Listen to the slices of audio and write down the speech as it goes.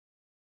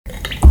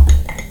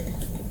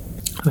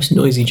Most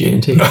noisy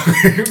G&T.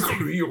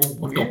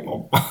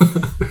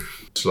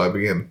 Shall I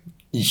begin?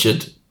 You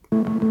should.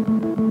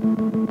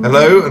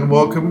 Hello and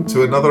welcome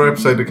to another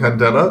episode of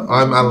Candela.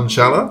 I'm Alan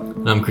Schaller.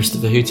 And I'm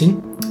Christopher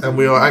Hooton. And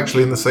we are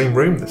actually in the same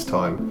room this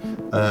time,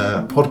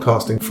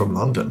 podcasting from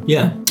London.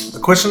 Yeah. A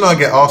question I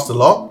get asked a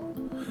lot,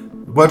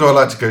 where do I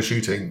like to go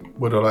shooting?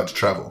 Where do I like to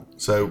travel?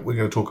 So we're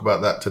going to talk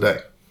about that today.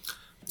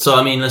 So,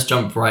 I mean, let's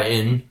jump right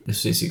in.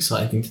 It's an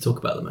exciting thing to talk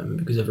about at the moment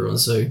because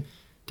everyone's so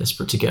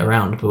desperate to get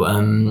around. But,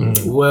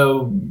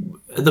 well,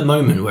 at the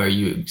moment, where are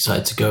you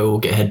excited to go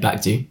or head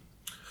back to?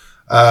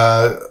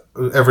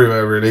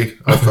 Everywhere, really.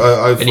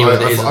 Anywhere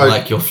that isn't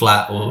like your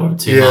flat or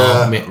 2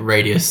 mile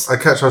radius. I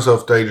catch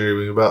myself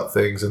daydreaming about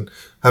things, and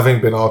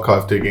having been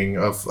archive digging,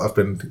 I've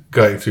been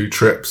going through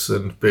trips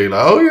and being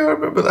like, oh yeah, I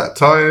remember that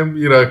time,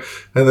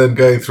 and then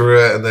going through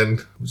it and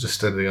then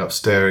just ending up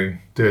staring,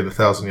 doing the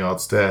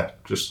 1,000-yard stare,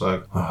 just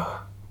like,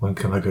 when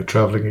can I go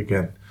travelling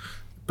again?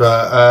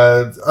 But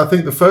I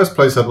think the first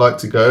place I'd like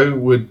to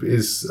go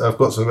is I've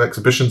got some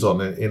exhibitions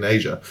on in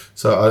Asia,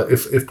 so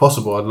if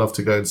possible, I'd love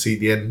to go and see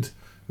the end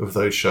of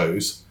those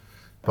shows,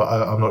 but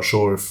I'm not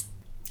sure if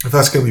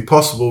that's going to be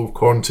possible with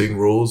quarantine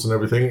rules and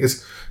everything.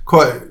 It's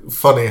quite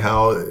funny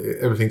how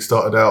everything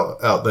started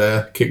out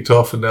there, kicked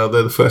off, and now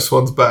they're the first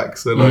ones back.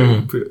 So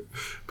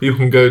people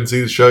can go and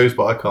see the shows,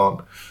 but I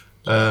can't.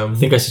 I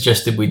think I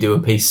suggested we do a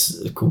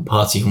piece called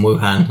Party in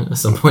Wuhan at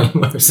some point,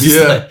 where it's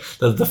just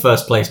like the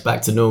first place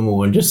back to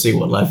normal and just see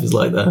what life is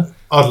like there.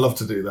 I'd love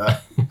to do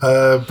that,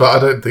 but I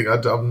don't think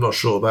I'm not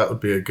sure that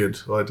would be a good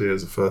idea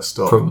as a first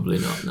stop. Probably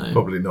not. No,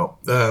 probably not.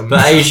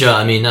 But Asia,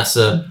 I mean, that's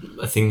a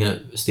thing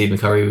that Stephen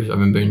Curry, I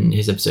remember in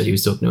his episode, he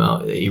was talking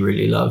about that he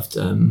really loved.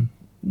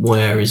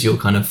 Where is your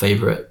kind of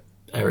favourite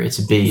area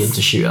to be and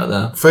to shoot out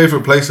there?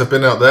 Favourite place I've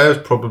been out there is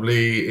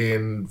probably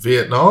in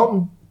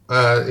Vietnam.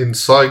 In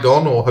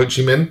Saigon or Ho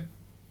Chi Minh.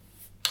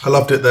 I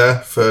loved it there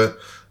for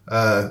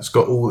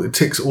it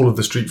ticks all of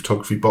the street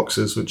photography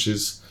boxes, which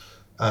is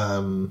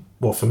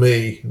for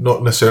me,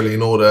 not necessarily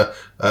in order,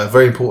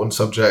 very important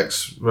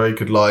subjects, very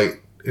good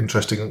light,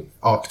 interesting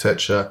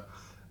architecture,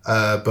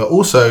 but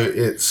also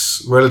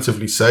it's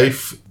relatively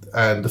safe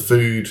and the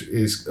food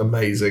is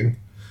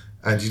amazing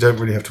and you don't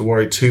really have to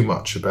worry too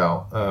much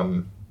about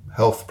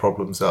health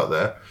problems out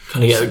there.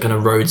 Kind of get kind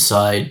of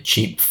roadside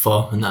cheap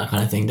pho and that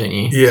kind of thing, don't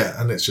you? Yeah,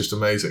 and it's just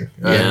amazing.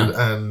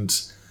 And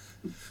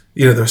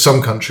there are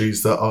some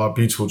countries that are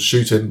beautiful to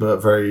shoot in, but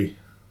very,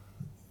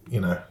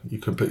 you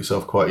can put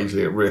yourself quite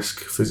easily at risk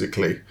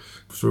physically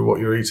through what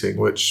you're eating,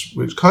 which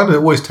kind of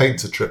always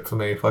taints a trip for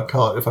me if I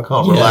can't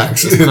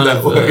relax in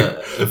that way.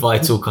 A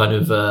vital kind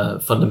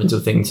of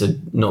fundamental thing to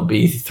not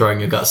be throwing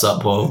your guts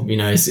up, or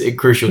it's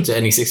crucial to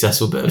any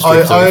successful bit of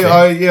street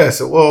photography. Yes,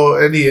 well,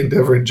 any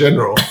endeavour in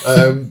general,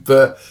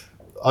 but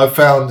I've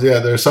found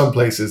there are some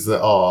places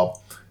that are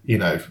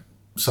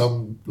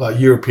some like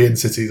European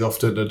cities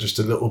often are just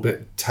a little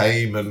bit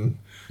tame and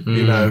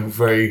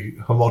very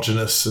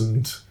homogenous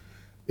and.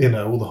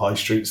 All the high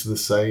streets are the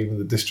same, and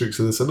the districts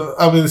are the same.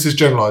 I mean, this is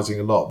generalising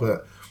a lot,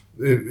 but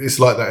it's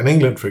like that in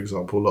England, for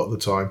example, a lot of the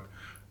time.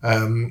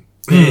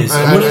 It is.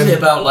 What is it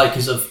about, like,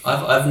 because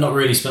I've not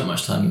really spent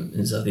much time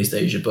in Southeast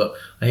Asia, but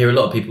I hear a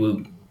lot of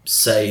people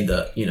say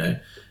that,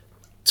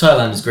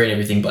 Thailand is great and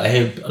everything, but I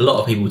hear a lot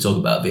of people talk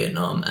about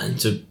Vietnam and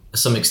to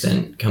some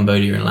extent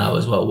Cambodia and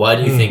Laos as well.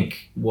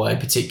 Why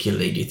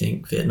particularly do you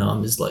think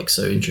Vietnam is, like,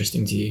 so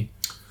interesting to you?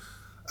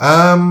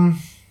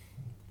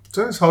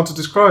 It's hard to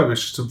describe.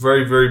 It's just a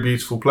very, very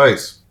beautiful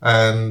place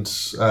and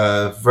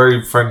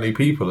very friendly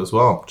people as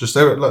well. Just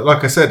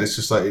like I said, it's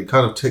just like it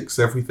kind of ticks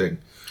everything.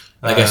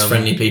 I guess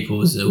friendly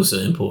people is also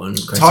an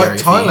important criteria.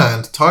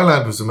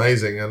 Thailand was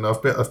amazing, and I've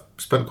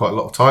spent quite a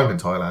lot of time in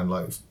Thailand,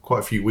 like quite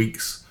a few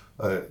weeks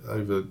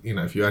over.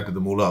 If you added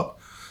them all up,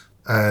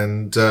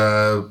 and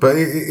but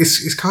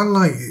it's kind of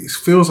like it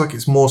feels like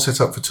it's more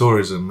set up for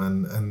tourism,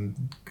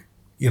 and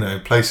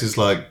places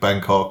like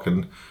Bangkok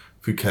and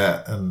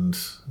Phuket and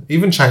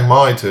even Chiang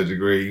Mai to a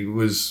degree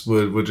were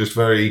just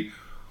very.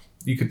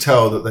 You could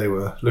tell that they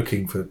were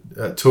looking for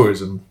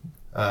tourism.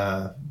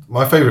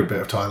 My favourite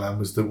bit of Thailand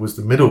was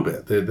the middle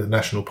bit, the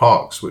national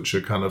parks, which are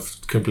kind of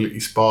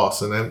completely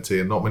sparse and empty,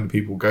 and not many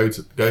people go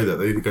there.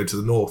 They either go to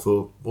the north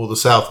or the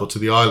south or to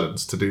the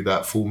islands to do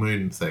that full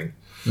moon thing.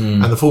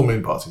 And the full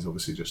moon party is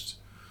obviously just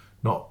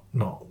not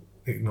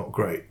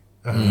great.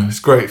 It's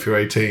great if you're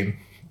 18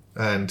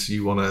 and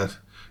you want to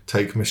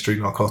take mystery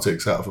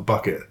narcotics out of a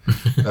bucket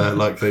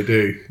like they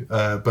do,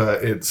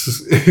 but it's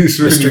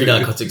really Mystery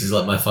Narcotics is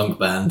like my funk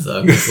band that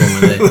I'm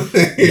performing with.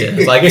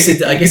 But I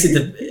guess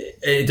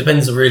it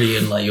depends really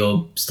on like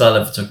your style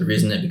of photography,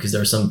 isn't it? Because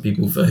there are some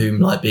people for whom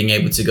like being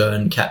able to go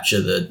and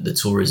capture the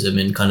tourism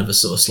in kind of a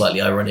sort of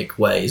slightly ironic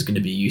way is going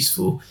to be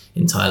useful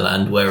in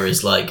Thailand,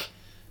 whereas like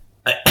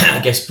I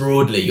guess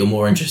broadly you're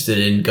more interested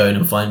in going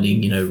and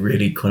finding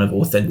really kind of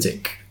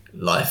authentic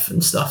life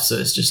and stuff, so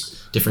it's just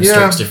different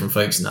strokes, different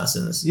folks in that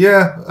sense.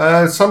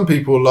 Some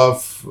people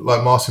love,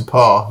 like Martin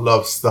Parr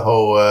loves the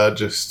whole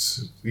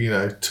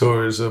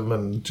tourism,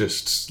 and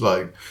just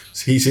like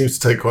he seems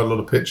to take quite a lot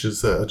of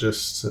pictures that are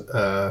just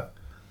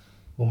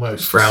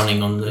almost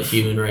frowning on the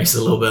human race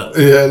a little bit.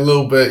 Yeah, a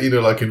little bit.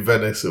 Like in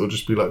Venice, it will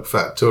just be like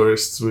fat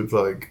tourists with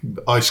like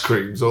ice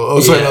creams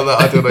or something like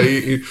that. I don't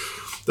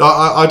know.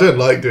 I don't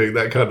like doing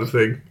that kind of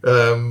thing.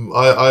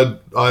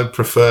 I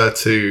prefer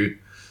to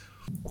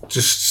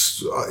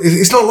just.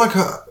 It's not like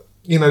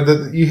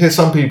that you hear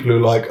some people who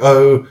are like,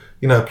 oh,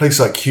 a place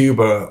like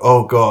Cuba.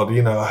 Oh God,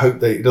 I hope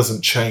that it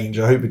doesn't change.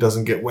 I hope it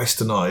doesn't get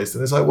westernized.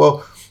 And it's like,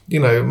 well,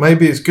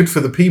 maybe it's good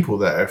for the people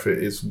there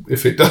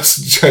if it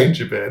does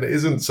change a bit and it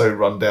isn't so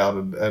run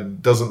down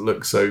and doesn't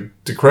look so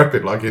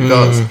decrepit like it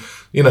does.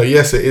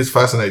 Yes, it is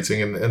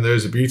fascinating and there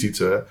is a beauty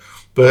to it,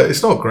 but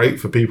it's not great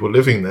for people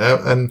living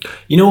there. And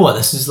you know what?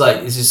 I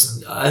think this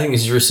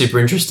is really super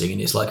interesting,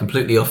 and it's like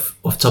completely off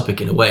topic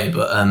in a way,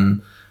 but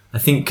I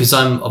think because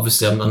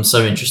I'm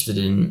so interested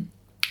in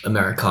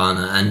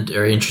Americana and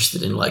are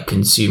interested in like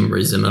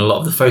consumerism, and a lot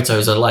of the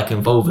photos I like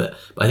involve it,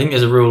 but I think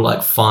there's a real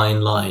like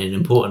fine line, an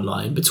important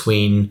line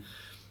between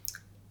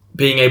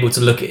being able to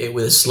look at it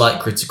with a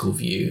slight critical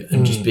view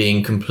and just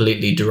being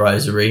completely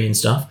derisory and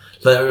stuff.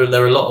 There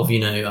are a lot of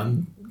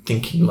I'm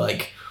thinking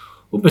like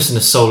almost in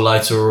a Soul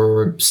Lighter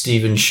or a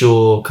Stephen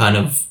Shaw kind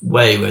of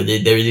way, where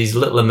there are these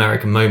little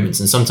American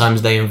moments, and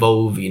sometimes they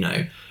involve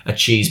a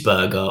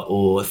cheeseburger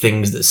or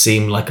things that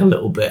seem like a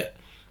little bit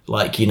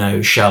like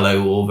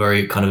shallow or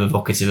very kind of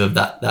evocative of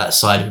that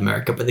side of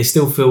America, but they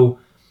still feel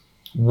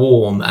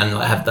warm and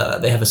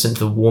they have a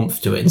sense of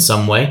warmth to it in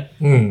some way.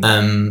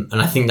 And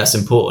I think that's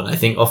important. I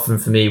think often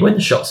for me, when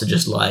the shots are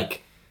just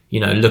like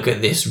look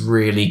at this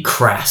really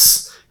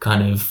crass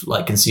kind of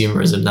like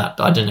consumerism, that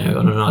I don't know,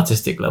 on an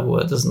artistic level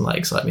it doesn't like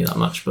excite me that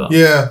much. But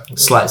yeah,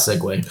 slight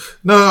segue.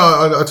 No,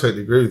 I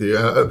totally agree with you.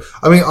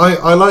 I mean,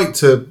 I like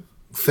to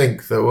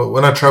think that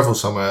when I travel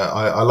somewhere,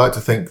 I like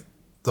to think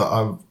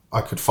that I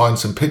could find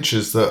some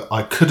pictures that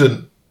I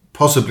couldn't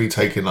possibly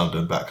take in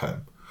London back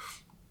home.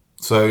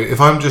 So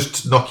if I'm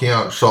just knocking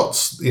out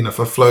shots, if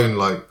I've flown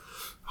like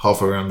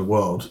half around the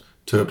world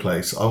to a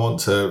place, I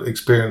want to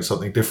experience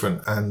something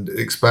different and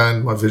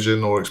expand my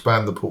vision or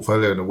expand the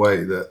portfolio in a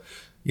way that,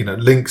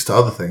 links to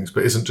other things,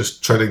 but isn't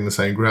just treading the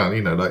same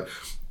ground. Like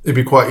it'd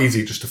be quite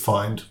easy just to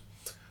find,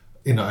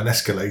 an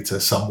escalator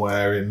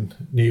somewhere in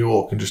New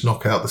York and just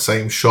knock out the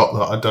same shot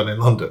that I'd done in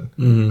London.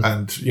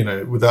 And,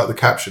 without the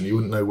caption, you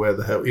wouldn't know where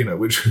the hell,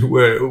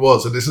 where it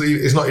was. And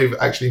it's not even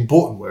actually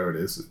important where it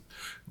is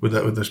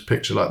with this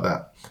picture like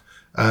that.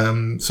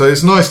 So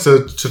it's nice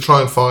to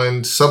try and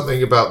find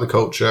something about the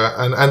culture.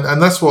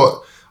 And that's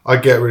what I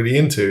get really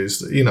into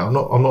is, I'm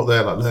not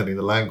there like learning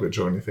the language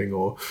or anything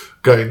or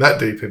going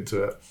that deep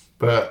into it.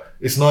 But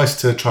it's nice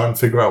to try and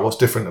figure out what's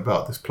different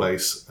about this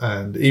place.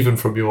 And even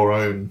from your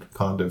own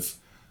kind of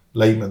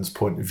layman's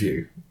point of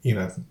view,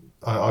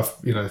 I've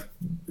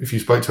if you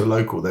spoke to a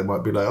local, they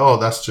might be like, oh,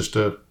 that's just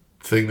a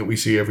thing that we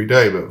see every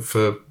day. But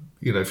for,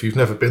 if you've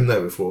never been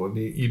there before and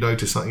you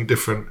notice something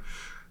different,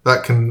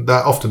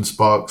 that often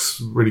sparks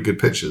really good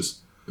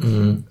pictures.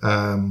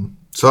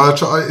 So I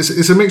try,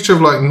 it's a mixture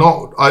of like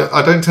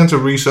I don't tend to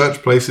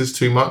research places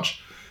too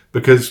much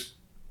because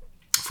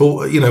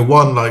for,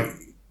 one, like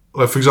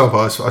for example,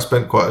 I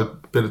spent quite a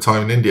bit of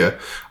time in India.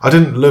 I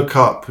didn't look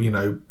up,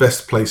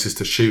 best places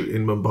to shoot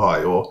in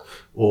Mumbai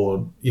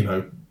or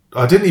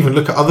I didn't even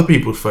look at other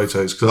people's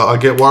photos because I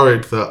get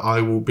worried that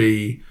I will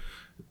be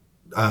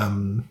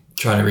trying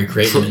to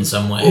recreate them in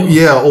some way.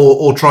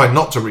 Or trying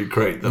not to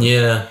recreate them.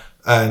 Yeah.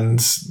 And,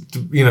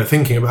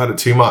 thinking about it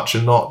too much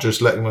and not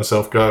just letting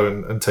myself go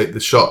and take the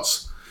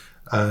shots.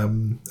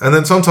 And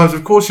then sometimes,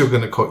 of course, you're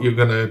going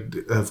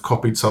to have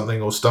copied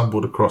something or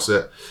stumbled across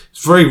it.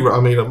 It's very.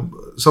 I mean,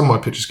 some of my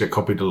pictures get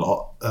copied a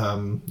lot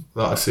that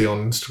I see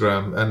on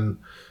Instagram, and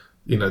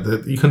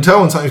you can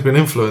tell when something's been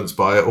influenced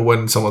by it, or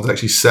when someone's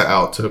actually set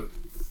out to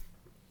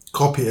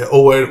copy it,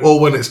 or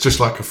when it's just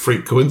like a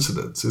freak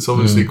coincidence. It's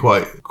obviously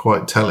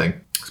quite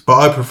telling. But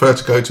I prefer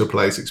to go to a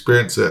place,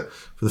 experience it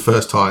for the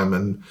first time,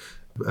 and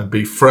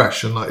be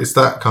fresh. And like it's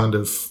that kind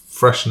of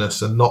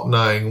freshness and not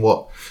knowing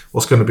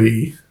what's going to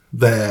be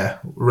there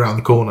around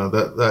the corner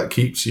that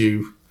keeps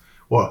you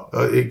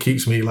it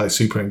keeps me like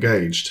super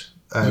engaged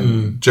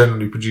and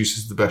generally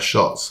produces the best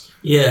shots.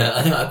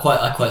 I think I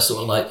quite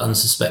sort of like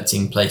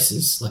unsuspecting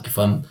places, like if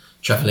I'm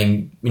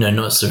traveling,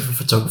 not so for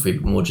photography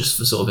but more just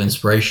for sort of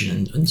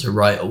inspiration and to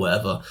write or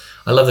whatever.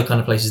 I love the kind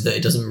of places that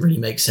it doesn't really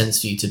make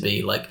sense for you to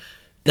be. Like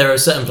there are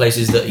certain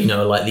places that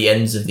are like the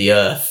ends of the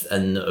earth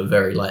and are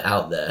very like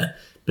out there,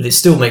 but it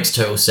still makes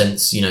total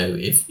sense,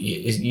 if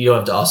you don't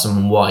have to ask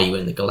someone why you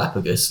went to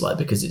Galapagos, like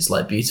because it's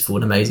like beautiful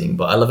and amazing.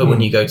 But I love it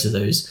when you go to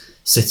those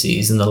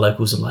cities and the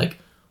locals are like,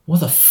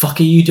 what the fuck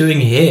are you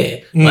doing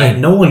here? Like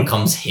no one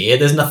comes here,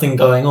 there's nothing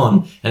going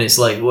on. And it's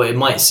like, well, it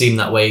might seem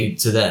that way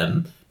to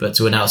them, but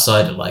to an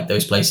outsider, like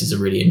those places are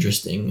really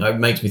interesting. It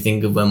makes me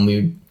think of when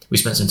we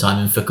spent some time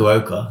in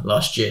Fukuoka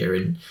last year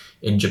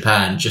in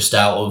Japan, just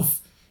out of,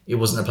 it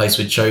wasn't a place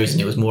we'd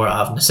chosen. It was more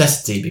out of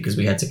necessity because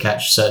we had to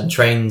catch certain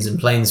trains and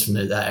planes from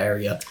that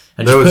area.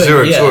 And there were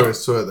zero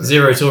tourists, weren't there?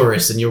 Zero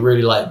tourists, and you're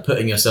really like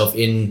putting yourself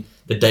in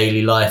the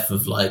daily life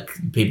of like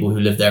people who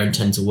live there and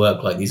tend to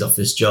work like these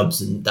office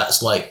jobs, and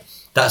that's like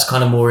that's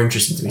kind of more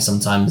interesting to me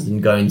sometimes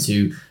than going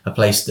to a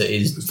place that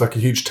is... It's like a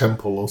huge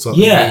temple or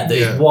something. Yeah, that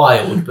is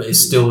wild, but it's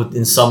still,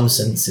 in some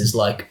senses,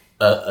 like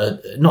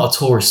not a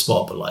tourist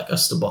spot, but like a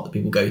spot that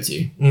people go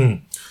to.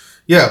 Mm.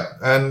 Yeah,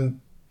 and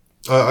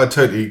I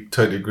totally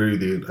agree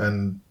with you.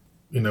 And,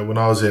 when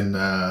I was in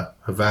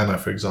Havana,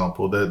 for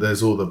example,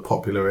 there's all the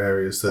popular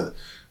areas that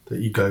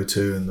you go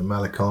to, and the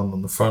Malecon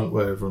on the front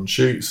where everyone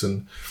shoots,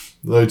 and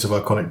loads of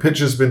iconic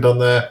pictures have been done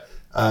there.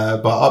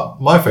 But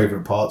my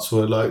favourite parts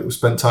were like we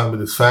spent time with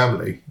his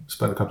family,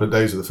 spent a couple of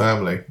days with the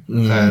family,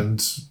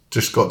 and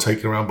just got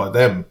taken around by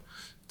them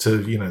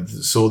to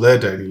saw their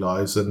daily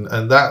lives,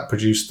 and that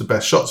produced the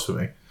best shots for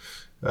me.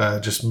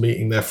 Just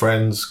meeting their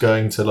friends,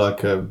 going to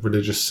like a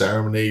religious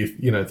ceremony,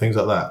 things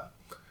like that,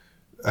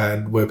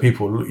 and where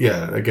people,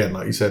 again,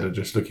 like you said, are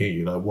just looking at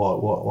you like,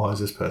 why is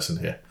this person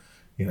here?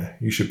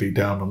 You should be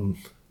down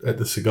at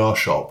the cigar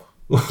shop.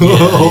 Or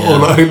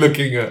like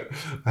looking at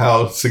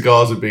how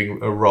cigars are being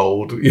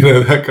rolled,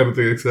 that kind of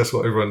thing. That's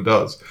what everyone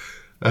does.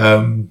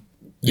 I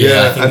think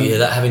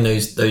that having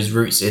those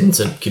roots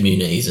into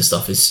communities and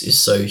stuff is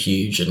so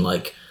huge. And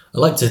like I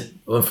like to,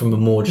 from a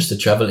more just a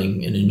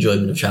traveling and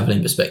enjoyment of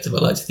traveling perspective, I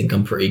like to think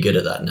I'm pretty good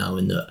at that now.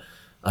 In that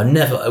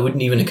it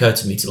wouldn't even occur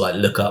to me to like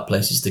look up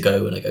places to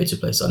go when I go to a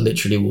place. I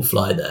literally will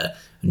fly there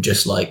and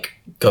just like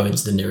go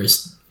into the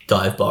nearest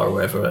dive bar or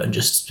wherever and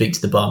just speak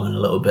to the barman a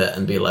little bit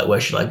and be like,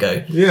 where should I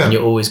go? Yeah. And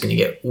you're always going to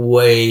get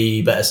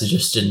way better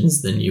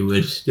suggestions than you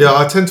would. Yeah,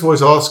 I tend to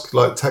always ask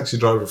like taxi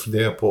driver from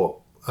the airport,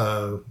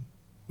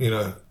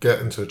 get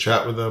into a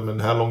chat with them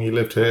and how long you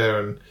lived here,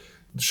 and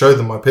show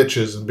them my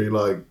pictures and be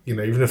like,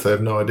 even if they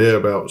have no idea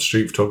about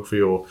street photography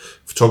or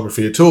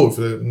photography at all, if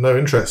they have no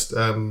interest,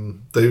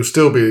 they will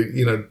still be,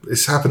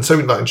 it's happened so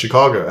many, like in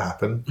Chicago it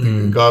happened.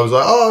 The guy was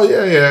like, oh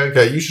yeah,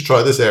 okay, you should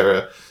try this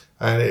area.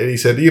 And he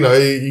said,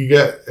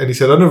 and he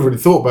said, I never really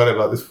thought about it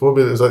like this before,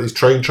 but there's like these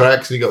train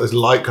tracks and you got this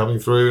light coming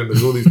through and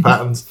there's all these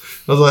patterns.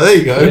 I was like, there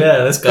you go.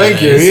 Yeah, that's great.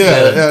 Thank you.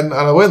 Yeah. And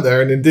I went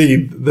there and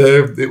indeed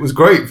it was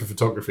great for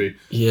photography.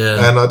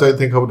 Yeah. And I don't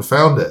think I would have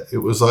found it. It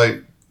was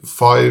like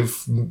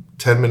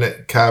 5-10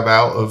 minute cab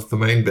out of the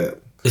main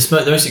bit. It's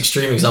the most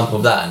extreme example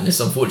of that, and this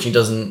unfortunately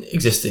doesn't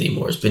exist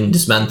anymore. It's been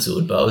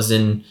dismantled, but I was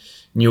in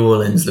New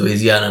Orleans,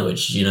 Louisiana,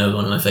 which is,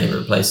 one of my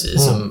favourite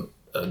places.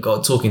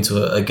 Got talking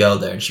to a girl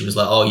there, and she was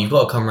like, oh, you've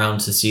got to come round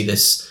to see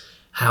this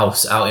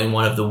house out in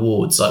one of the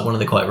wards, like one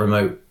of the quite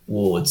remote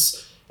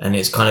wards, and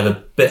it's kind of a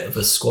bit of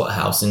a squat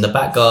house. In the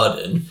back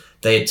garden,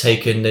 they'd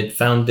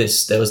found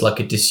this, there was like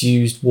a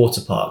disused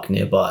water park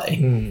nearby,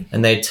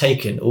 and they'd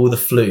taken all the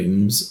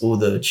flumes, all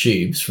the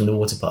tubes from the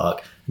water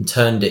park and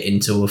turned it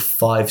into a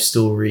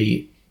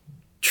 5-story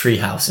tree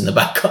house in the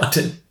back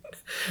garden.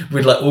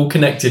 With like all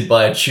connected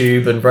by a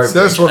tube and rope.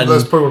 So that's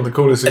probably one of the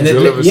coolest things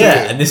you'll ever see.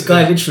 Yeah, and this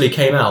guy literally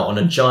came out on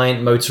a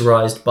giant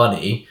motorized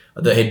bunny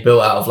that he'd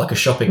built out of like a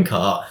shopping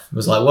cart. It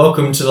was like,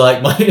 welcome to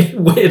like my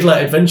weird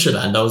like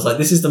Adventureland. I was like,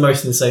 this is the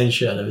most insane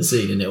shit I've ever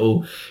seen, and it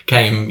all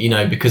came,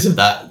 because of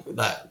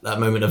that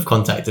moment of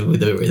contact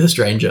with a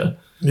stranger.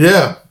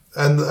 Yeah,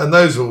 and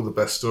those are all the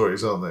best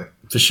stories, aren't they?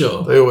 For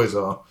sure, they always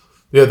are.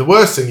 Yeah, the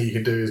worst thing you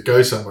can do is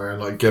go somewhere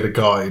and like get a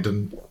guide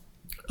and.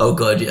 Oh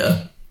god,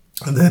 yeah.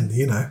 And then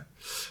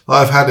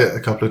I've had it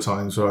a couple of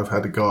times where I've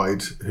had a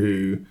guide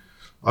who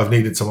I've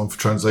needed someone for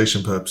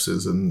translation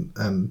purposes,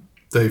 and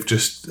they've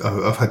just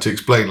I've had to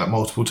explain like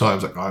multiple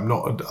times, like I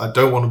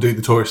don't want to do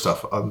the tourist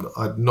stuff. I'm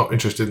not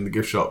interested in the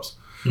gift shops.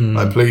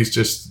 Like, please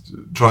just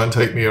try and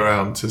take me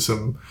around to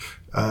some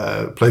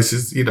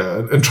places,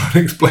 and try to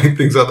explain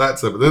things like that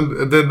to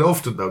them. And then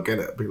often they'll get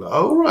it and be like,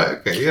 oh right,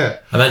 okay, yeah.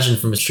 I imagine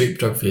from a street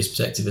photography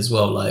perspective as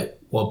well, like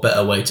what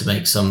better way to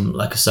make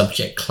a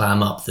subject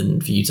clam up than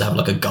for you to have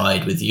like a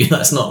guide with you?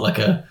 That's not like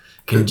a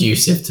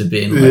conducive to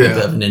being like a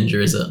bit of a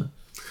ninja, is it?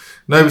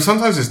 No, but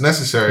sometimes it's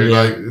necessary.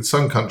 Yeah. Like in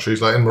some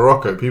countries, like in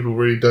Morocco, people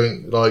really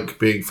don't like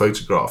being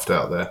photographed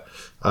out there.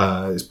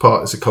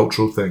 It's a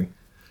cultural thing.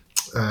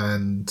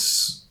 And,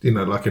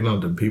 like in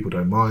London, people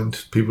don't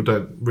mind. People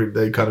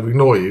they kind of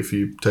ignore you if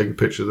you take a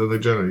picture, then they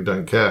generally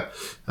don't care.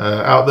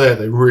 Out there,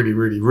 they really,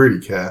 really, really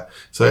care.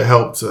 So it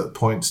helped at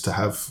points to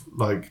have,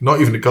 like,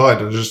 not even a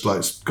guide, and just,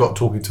 like, got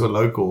talking to a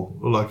local,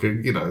 or like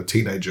a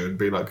teenager, and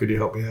be like, could you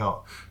help me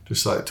out?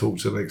 Just, like, talk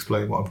to them,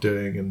 explain what I'm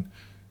doing, and,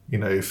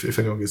 if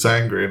anyone gets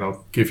angry, and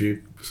I'll give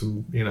you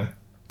some,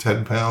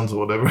 £10 or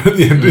whatever at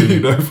the end,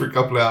 for a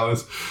couple of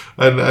hours.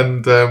 And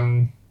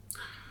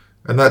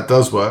that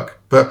does work.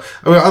 But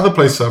other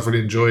places I've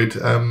really enjoyed.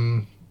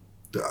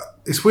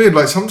 It's weird.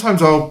 Like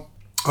sometimes I'll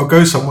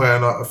go somewhere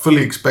and I'm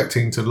fully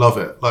expecting to love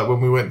it. Like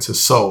when we went to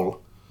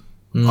Seoul,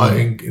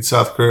 in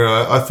South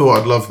Korea, I thought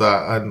I'd love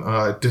that, and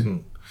I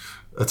didn't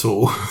at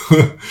all.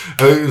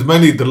 It was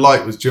mainly the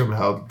light. Do you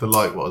remember how the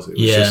light was?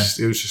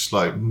 It was just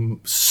like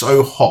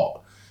so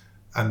hot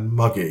and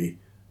muggy,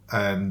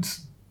 and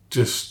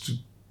just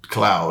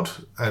cloud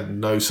and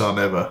no sun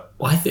ever.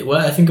 Well, I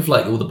think of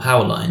like all the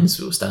power lines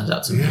that stands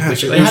out to me, Yeah,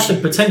 which it they was- had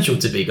the potential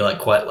to be like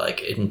quite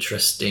like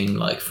interesting,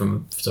 like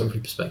from a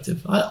photography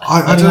perspective. I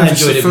I think don't I know,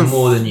 enjoyed it for-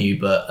 more than you,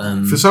 but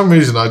For some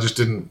reason, I just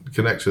didn't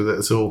connect with it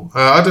at all.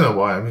 I don't know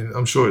why. I mean,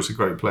 I'm sure it's a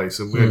great place,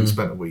 and we only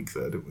spent a week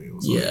there, didn't we?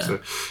 Or something, Yeah. So.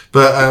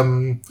 But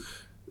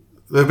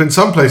there have been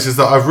some places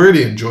that I've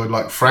really enjoyed,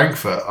 like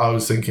Frankfurt. I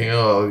was thinking,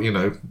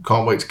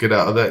 can't wait to get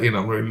out of there.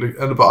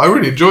 But I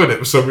really enjoyed it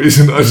for some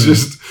reason.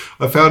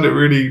 I found it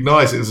really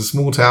nice. It was a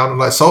small town, and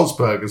like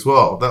Salzburg as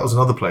well. That was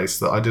another place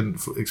that I didn't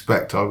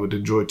expect I would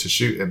enjoy to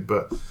shoot in,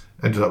 but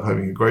ended up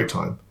having a great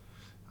time.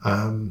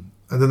 And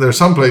then there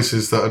are some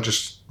places that are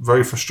just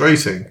very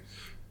frustrating.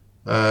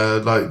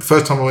 Like the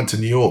first time I went to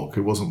New York,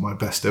 it wasn't my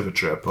best ever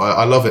trip.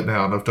 I love it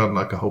now, and I've done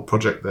like a whole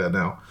project there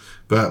now.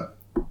 But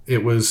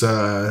it was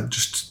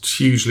just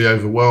hugely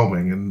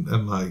overwhelming,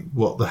 and like,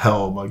 what the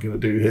hell am I going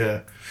to do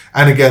here?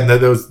 And again,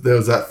 there was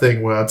that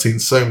thing where I'd seen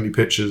so many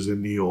pictures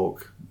in New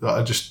York that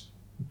I just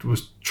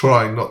was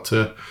trying not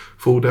to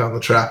fall down the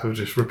trap of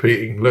just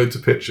repeating loads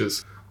of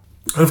pictures.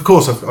 And of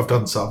course, I've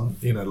done some,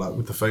 like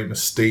with the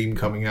famous steam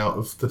coming out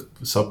of the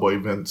subway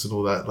vents and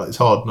all that. Like, it's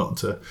hard not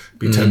to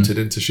be tempted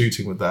into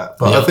shooting with that.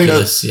 But the I think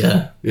Oculus,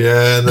 yeah.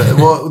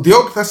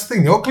 that's the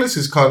thing. The Oculus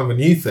is kind of a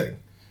new thing.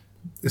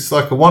 It's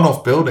like a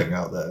one-off building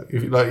out there.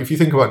 If you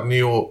think about New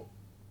York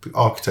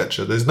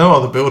architecture, there's no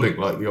other building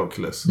like the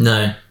Oculus.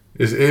 No.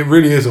 It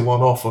really is a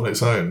one-off on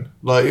its own.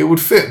 Like, it would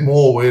fit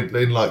more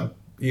in like,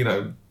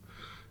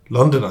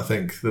 London, I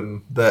think,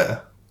 than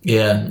there.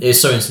 Yeah,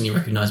 it's so instantly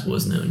recognisable,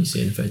 isn't it, when you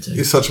see it in a photo?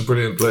 It's such a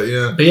brilliant place,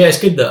 yeah. But yeah, it's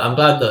good that I'm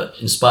glad that,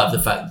 in spite of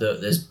the fact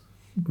that there's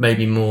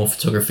maybe more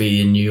photography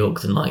in New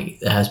York than like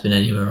there has been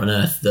anywhere on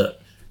Earth, that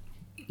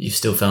you've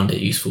still found it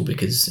useful,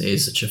 because it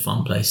is such a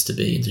fun place to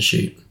be and to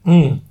shoot.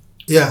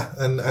 Yeah,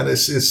 and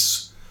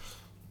it's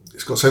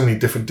got so many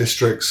different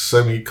districts,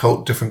 so many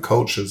different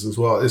cultures as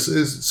well. It's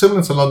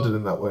similar to London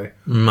in that way.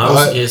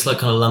 It's like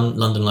kind of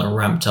London like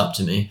ramped up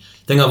to me.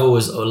 The thing I've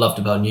always loved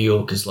about New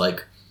York is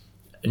like,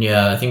 and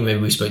yeah, I think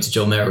maybe we spoke to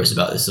Joel Merritt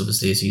about this,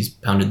 obviously, as he's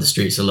pounded the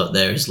streets a lot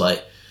there, is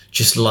like,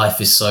 just life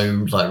is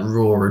so like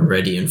raw and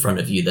ready in front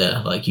of you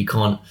there. Like, you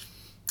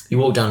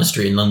walk down the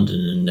street in London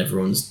and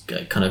everyone's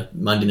kind of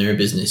minding their own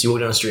business. You walk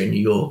down the street in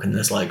New York and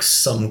there's like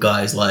some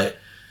guys like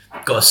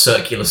got a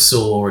circular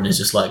saw and is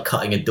just like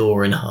cutting a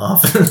door in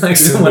half. Like,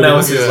 someone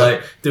else is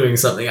like doing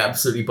something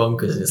absolutely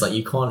bonkers. And it's like,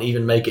 you can't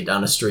even make it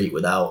down the street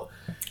without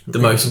the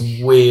most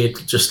weird,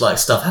 just like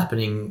stuff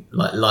happening,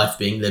 like life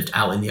being lived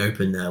out in the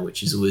open there,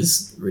 which is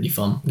always really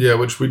fun. Yeah,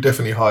 which we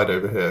definitely hide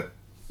over here.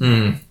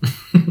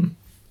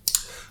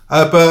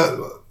 But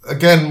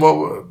again,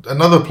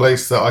 another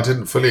place that I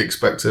didn't fully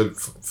expect to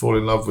fall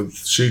in love with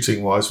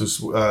shooting wise was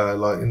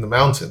like in the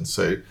mountains.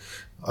 So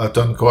I've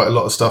done quite a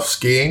lot of stuff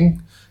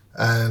skiing,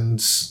 and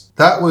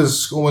that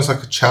was almost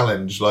like a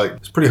challenge. Like,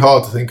 it's pretty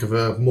hard to think of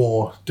a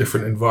more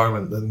different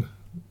environment than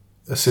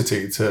a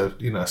city to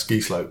a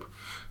ski slope.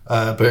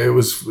 But it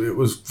was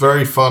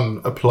very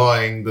fun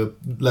applying the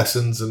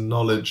lessons and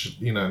knowledge,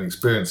 and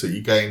experience that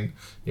you gain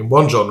in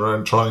one genre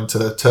and trying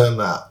to turn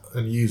that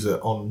and use it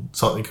on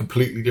something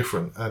completely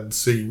different and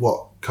see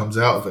what comes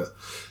out of it.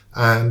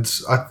 And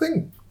I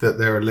think that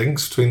there are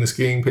links between the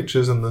skiing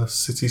pictures and the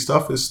city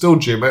stuff. It's still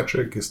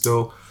geometric. It's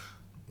still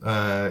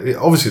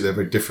obviously they're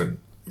very different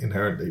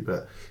inherently,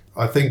 but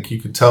I think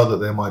you can tell that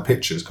they're my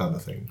pictures kind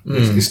of thing.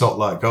 It's not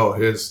like, oh,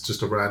 here's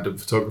just a random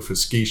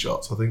photographer's ski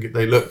shots. I think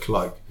they look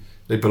like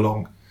they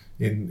belong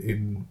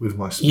in with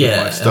my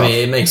stuff. I mean,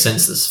 it makes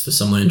sense that for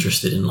someone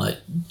interested in like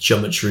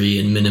geometry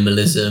and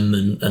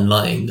minimalism and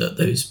lighting, that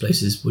those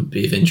places would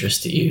be of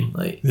interest to you.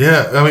 Like,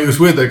 yeah, I mean, it was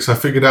weird though, because I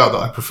figured out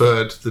that I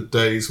preferred the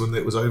days when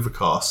it was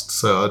overcast,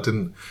 so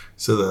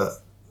that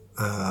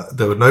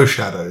there were no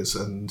shadows,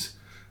 and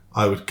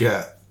I would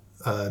get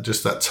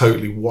just that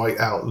totally white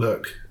out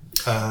look.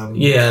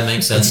 It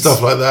makes sense. And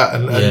stuff like that,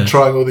 and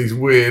trying all these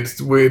weird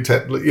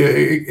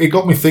it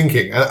got me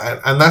thinking,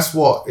 and that's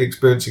what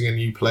experiencing a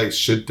new place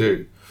should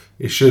do.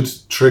 It should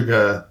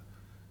trigger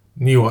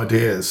new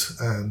ideas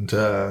and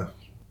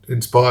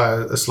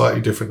inspire a slightly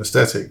different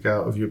aesthetic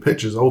out of your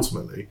pictures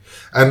ultimately.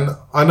 And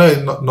I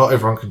know not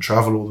everyone can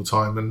travel all the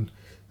time, and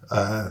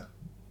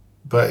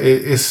but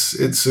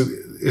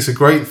it's a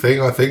great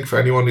thing, I think, for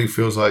anyone who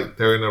feels like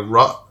they're in a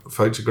rut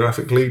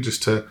photographically,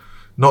 just to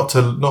not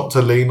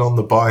to lean on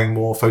the buying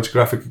more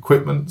photographic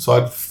equipment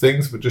side of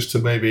things, but just to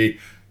maybe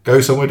go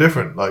somewhere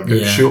different, like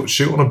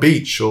shoot on a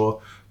beach,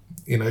 or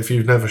if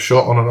you've never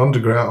shot on the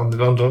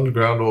London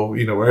Underground, or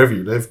wherever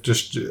you live,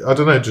 just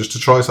to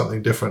try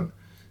something different.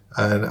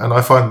 And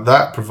I find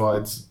that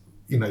provides,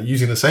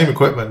 using the same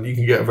equipment, you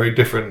can get a very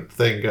different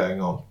thing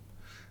going on.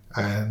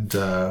 And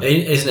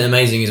isn't it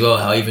amazing as well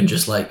how even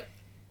just like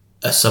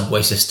a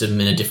subway system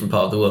in a different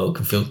part of the world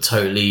can feel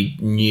totally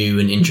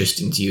new and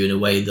interesting to you in a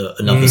way that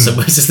another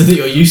subway system that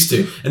you're used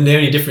to. And the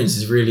only difference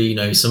is really,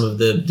 some of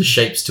the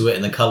shapes to it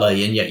and the colour,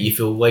 and yet you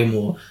feel way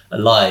more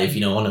alive,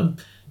 on a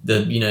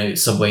the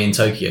subway in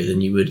Tokyo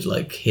than you would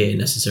like here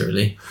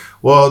necessarily.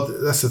 Well,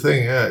 that's the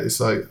thing. Yeah, it's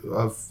like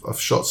I've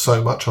shot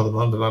so much on the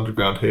London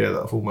Underground here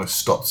that I've almost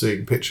stopped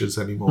seeing pictures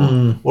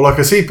anymore. Well, like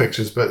I see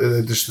pictures, but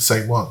they're just the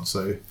same one.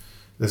 So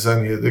there's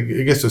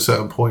it gets to a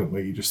certain point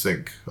where you just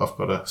think I've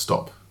got to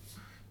stop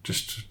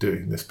just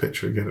doing this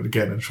picture again and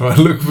again and try and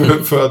look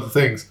for other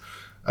things.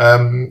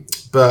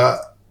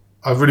 But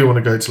I really want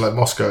to go to like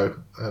Moscow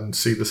and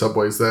see the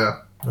subways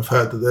there. I've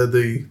heard that they're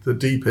the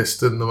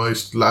deepest and the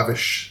most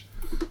lavish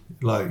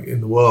like in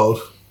the world.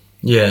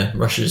 Yeah,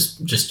 Russia's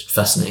just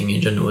fascinating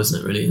in general,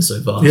 isn't it? Really, and so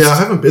vast. Yeah, I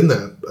haven't been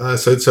there,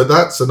 so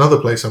that's another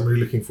place I'm really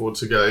looking forward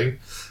to going.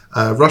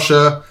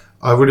 Russia,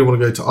 I really want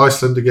to go to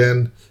Iceland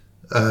again.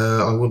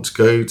 I want to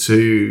go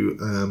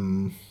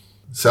to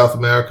South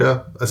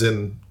America, as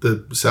in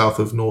the south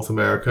of North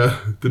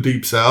America, the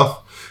deep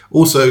south.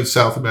 Also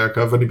South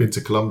America. I've only been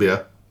to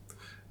Colombia,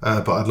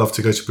 but I'd love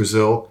to go to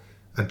Brazil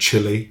and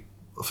Chile.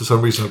 For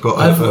some reason,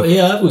 I've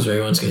always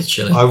really wanted to go to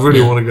Chile. I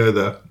really want to go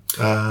there.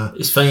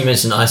 It's funny you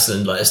mentioned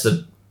Iceland. Like, it's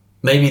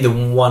maybe the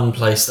one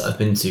place that I've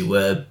been to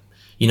where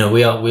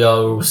we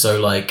are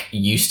also like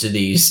used to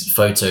these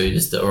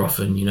photos that are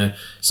often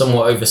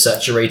somewhat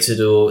oversaturated,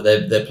 or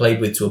they're played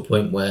with to a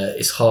point where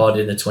it's hard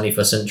in the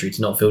 21st century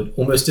to not feel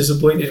almost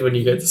disappointed when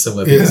you go to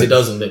somewhere because it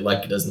doesn't look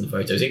like it does in the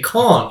photos. It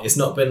can't. It's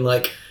not been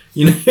like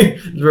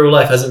real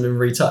life hasn't been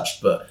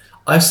retouched. But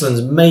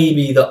Iceland's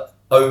maybe the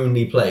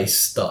only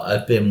place that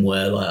I've been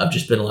where like I've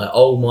just been like,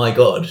 oh my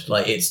god,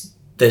 like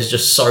there's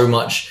just so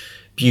much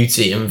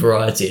beauty and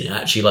variety, and it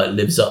actually like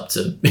lives up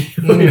to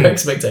your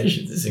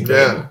expectations. It's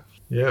incredible.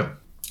 Yeah.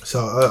 So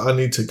I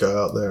need to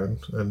go out there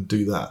and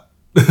do that.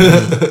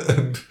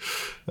 And,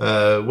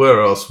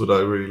 where else would I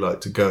really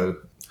like to go?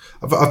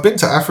 I've been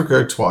to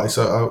Africa twice.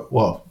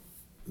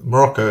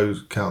 Morocco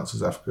counts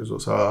as Africa as well.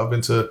 So I've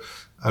been to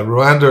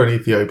Rwanda and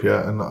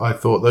Ethiopia, and I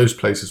thought those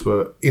places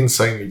were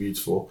insanely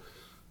beautiful.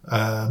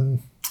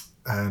 And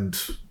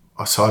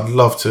so I'd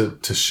love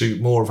to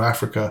shoot more of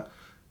Africa,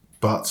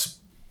 but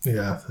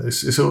yeah,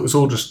 it's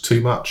all just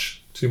too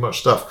much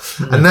stuff.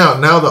 And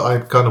now that I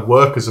kind of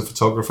work as a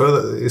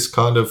photographer, it's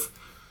kind of,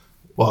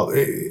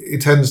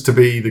 it tends to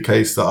be the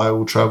case that I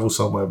will travel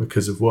somewhere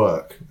because of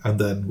work and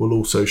then will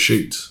also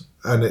shoot.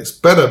 And it's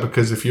better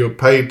because if you're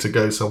paid to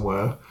go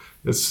somewhere,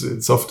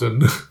 it's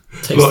often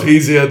a lot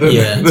easier than...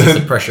 Yeah, takes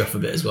the pressure off a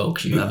bit as well,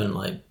 because you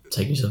haven't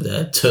taken yourself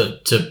there to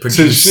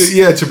produce.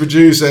 To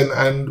produce.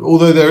 And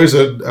although there is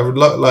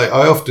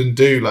I often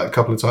do a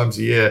couple of times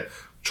a year,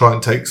 try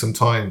and take some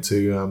time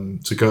to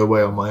go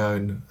away on my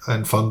own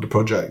and fund a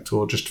project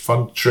or just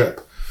fund a trip.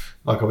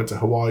 Like I went to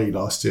Hawaii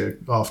last year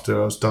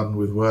after I was done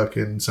with work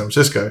in San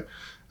Francisco,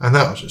 and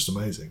that was just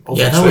amazing.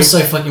 Obviously. Yeah, that was so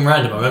fucking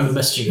random. I remember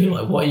messaging you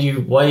like, why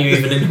are you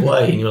even in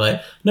Hawaii? And you're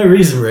like, no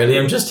reason really,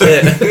 I'm just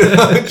here.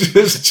 I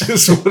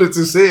just wanted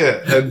to see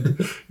it.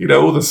 And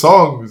all the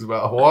songs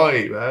about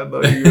Hawaii, man,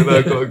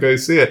 I got to go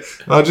see it.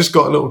 And I just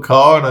got a little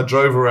car and I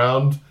drove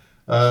around.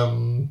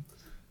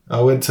 I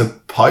went to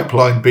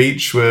Pipeline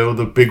Beach where all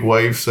the big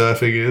wave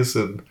surfing is,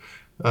 and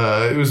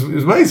it was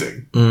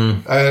amazing.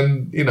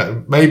 And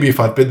maybe if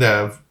I'd been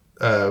there,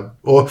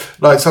 or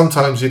like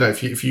sometimes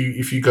if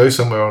you go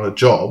somewhere on a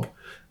job,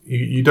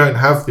 you don't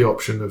have the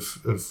option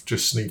of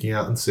just sneaking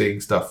out and seeing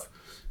stuff,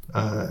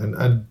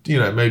 and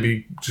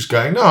maybe just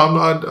going, no,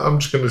 I'm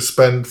just going to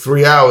spend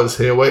 3 hours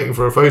here waiting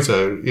for a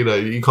photo.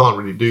 You can't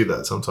really do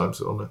that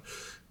sometimes on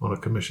a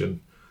commission.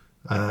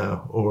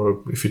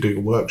 Or if you're doing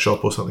a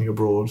workshop or something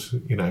abroad,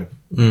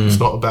 it's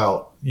not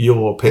about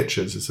your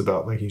pictures, it's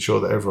about making sure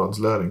that everyone's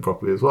learning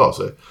properly as well.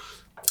 So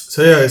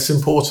yeah, it's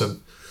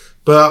important.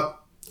 But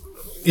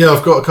yeah,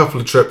 I've got a couple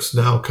of trips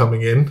now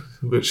coming in,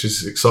 which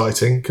is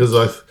exciting because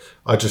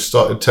I just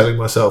started telling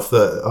myself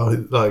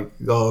that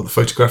the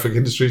photographic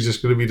industry is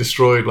just going to be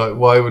destroyed. Like,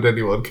 why would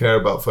anyone care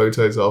about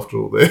photos after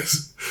all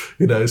this?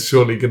 It's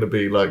surely going to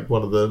be like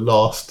one of the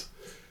last,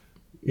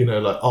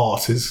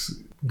 art is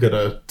going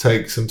to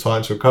take some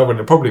time to recover, and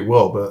it probably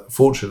will, but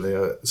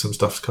fortunately some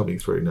stuff's coming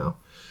through now.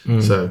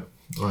 So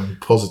I'm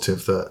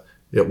positive that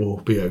it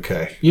will be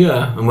okay.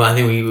 Yeah, and I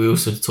think we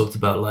also talked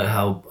about like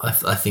how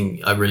I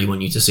think I really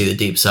want you to see the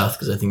Deep South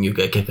because I think you'll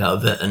get a kick out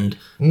of it, and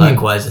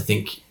likewise I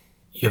think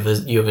you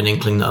have an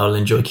inkling that I'll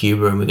enjoy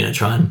Cuba, and we're going to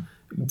try and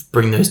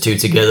bring those two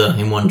together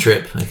in one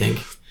trip, I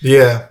think.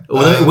 Yeah.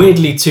 Although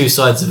weirdly two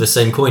sides of the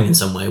same coin in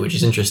some way, which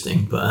is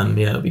interesting. But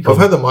it'll be cool. I've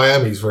heard that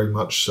Miami's very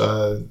much,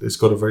 it's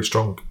got a very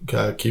strong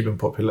Cuban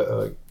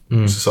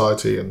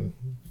society and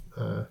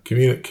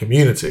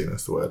community,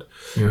 that's the word.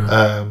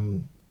 Yeah.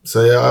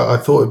 So yeah, I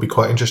thought it'd be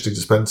quite interesting to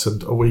spend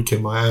a week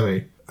in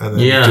Miami and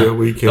then do a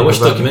week in I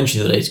watched a documentary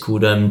the other day, it's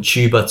called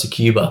Tuba to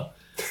Cuba.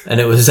 And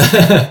it was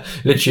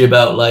literally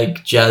about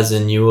like jazz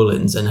in New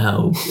Orleans and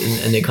how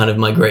and it kind of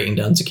migrating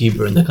down to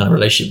Cuba and the kind of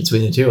relationship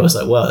between the two. I was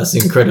like, wow, that's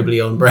incredibly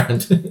on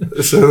brand.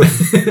 So,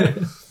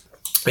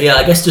 but yeah,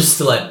 I guess just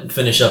to like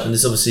finish up, and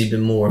this obviously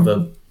been more of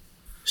a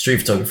street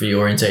photography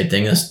orientated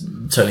thing, that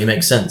totally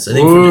makes sense. I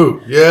think.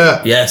 Ooh,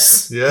 yeah.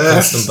 Yes.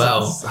 Constant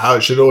battle. That's how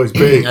it should always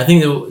be. I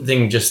think the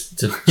thing, just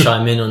to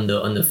chime in on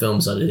the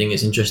film side, I think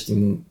it's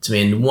interesting to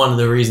me, and one of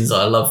the reasons that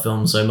I love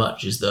film so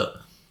much is that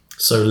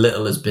so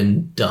little has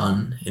been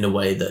done in a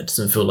way that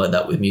doesn't feel like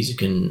that with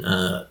music and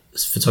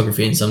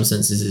photography. In some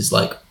senses, is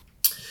like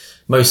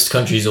most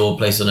countries or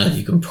places on earth,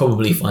 you can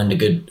probably find a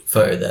good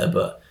photo there,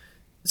 but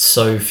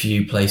so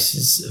few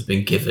places have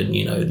been given,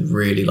 you know,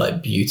 really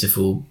like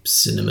beautiful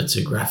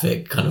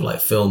cinematographic kind of like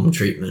film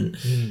treatment.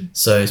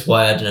 So it's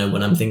why, I don't know,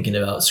 when I'm thinking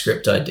about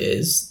script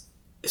ideas,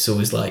 it's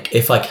always like,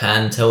 if I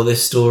can tell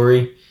this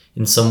story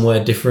in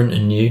somewhere different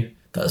and new,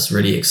 that's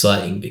really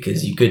exciting,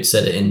 because you could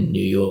set it in New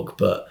York,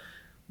 but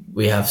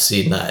we have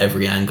seen that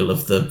every angle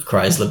of the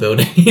Chrysler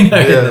Building, you know,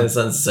 in that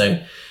sense.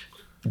 So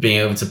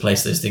being able to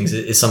place those things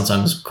is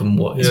sometimes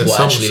what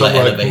actually some like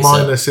elevates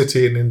minor it.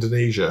 city in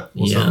Indonesia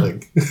or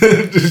something.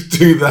 Just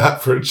do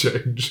that for a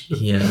change.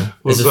 Yeah,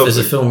 there's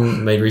a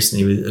film made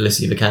recently with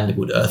Alicia Vikander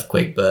called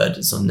Earthquake Bird.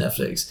 It's on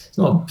Netflix. It's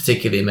not a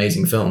particularly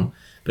amazing film,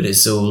 but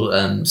it's all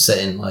set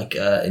in like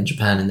in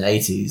Japan in the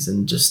 80s,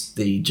 and just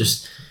the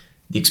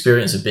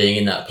experience of being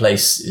in that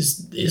place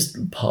is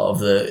part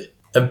of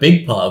a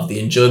big part of the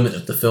enjoyment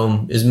of the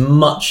film, as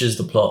much as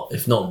the plot,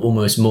 if not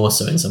almost more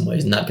so in some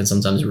ways, and that can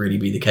sometimes really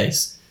be the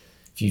case.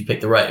 If you pick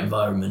the right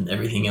environment,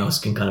 everything else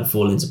can kind of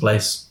fall into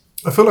place.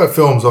 I feel like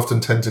films often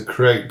tend to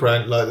create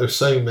brand, like there's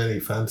so many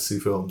fantasy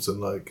films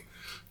and like,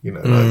 you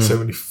know, like so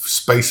many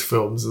space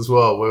films as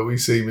well, where we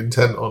seem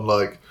intent on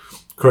like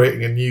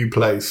creating a new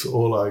place,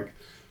 or like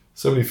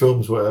so many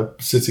films where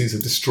cities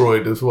are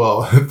destroyed as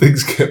well and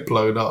things get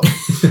blown up,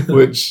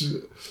 which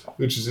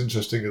is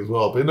interesting as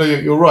well. But no,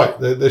 you're right.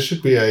 There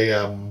should be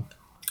a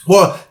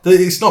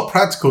it's not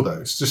practical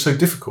though. It's just so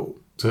difficult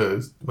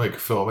to make a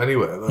film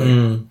anywhere.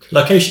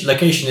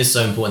 Location is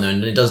so important though,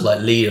 and it does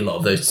like lead a lot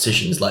of those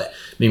decisions. Like,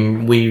 I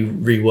mean, we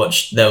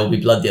rewatched There Will Be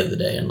Blood the other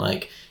day, and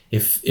like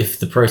if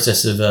the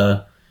process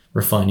of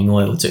refining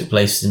oil took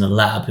place in a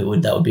lab, that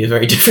would be a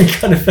very different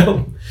kind of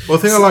film. Well,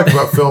 the thing I like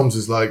about films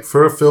is like,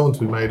 for a film to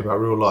be made about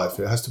real life,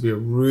 it has to be a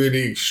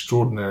really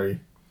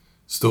extraordinary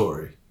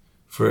story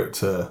for it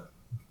to,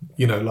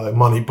 you know, like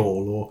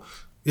Moneyball, or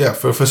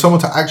for someone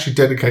to actually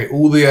dedicate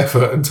all the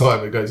effort and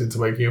time that goes into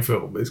making a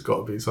film, it's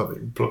got to be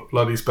something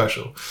bloody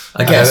special.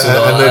 I guess,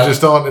 and there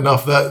just aren't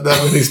enough that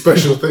many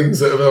special things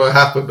that have ever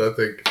happened, I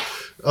think.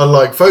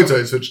 Unlike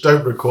photos, which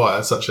don't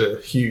require such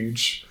a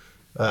huge,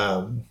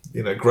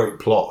 great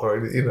plot,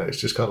 or, you know,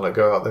 it's just kind of like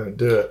go out there and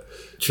do it.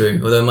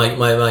 True. Although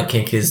my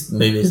kink is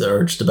movies that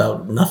are just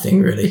about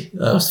nothing, really.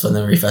 I always find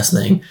them really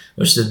fascinating.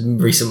 I watched a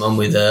recent one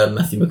with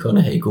Matthew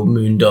McConaughey called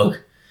Moondog.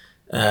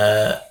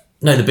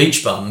 The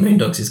Beach Bum.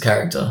 Moondog's his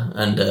character,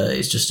 and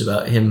it's just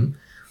about him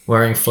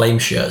wearing flame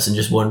shirts and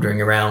just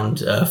wandering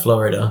around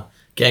Florida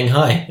getting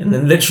high, and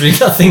then literally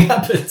nothing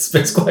happens,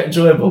 but it's quite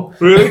enjoyable.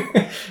 Really?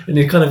 And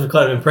it's kind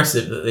of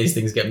impressive that these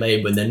things get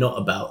made when they're not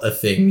about a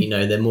thing, you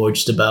know, they're more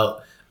just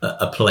about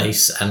a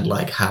place and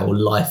like how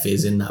life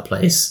is in that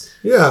place.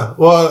 Yeah,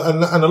 well,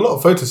 and a lot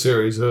of photo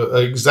series are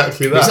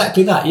exactly that.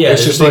 Exactly that, yeah.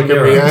 It's just like a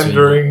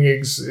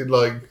meandering,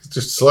 like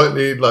just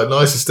slightly like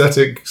nice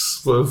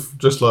aesthetics of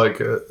just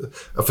like a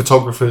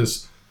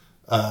photographer's.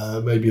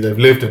 Maybe they've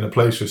lived in a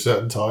place for a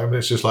certain time, and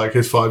it's just like,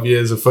 here's 5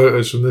 years of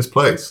photos from this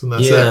place, and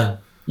that's it. Yeah,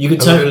 you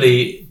could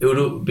totally. It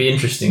would be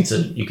interesting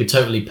you could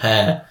totally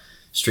pair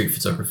street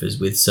photographers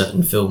with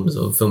certain films,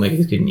 or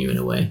filmmakers, couldn't you? In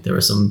a way, there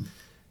are some.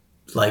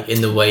 Like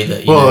in the way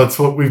that that's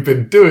what we've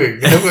been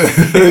doing.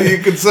 You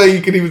could say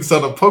you could even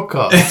start a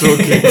podcast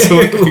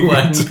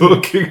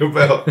talking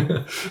about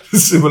the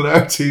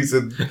similarities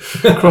and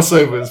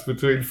crossovers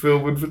between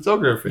film and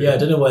photography. Yeah, I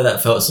don't know why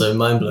that felt so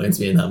mind blowing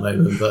to me in that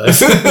moment, but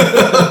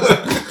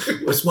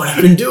it's what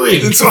I've been doing.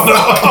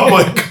 Oh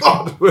my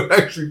god, we're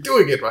actually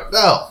doing it right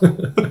now.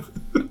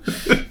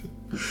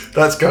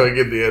 That's going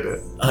in the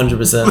edit.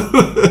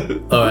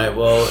 100%. All right,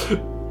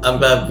 well. I'm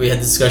glad we had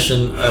the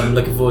discussion. I'm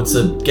looking forward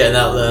to getting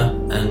out there,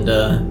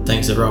 and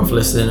thanks everyone for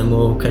listening, and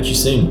we'll catch you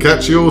soon.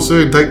 Catch you all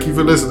soon. Thank you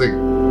for listening.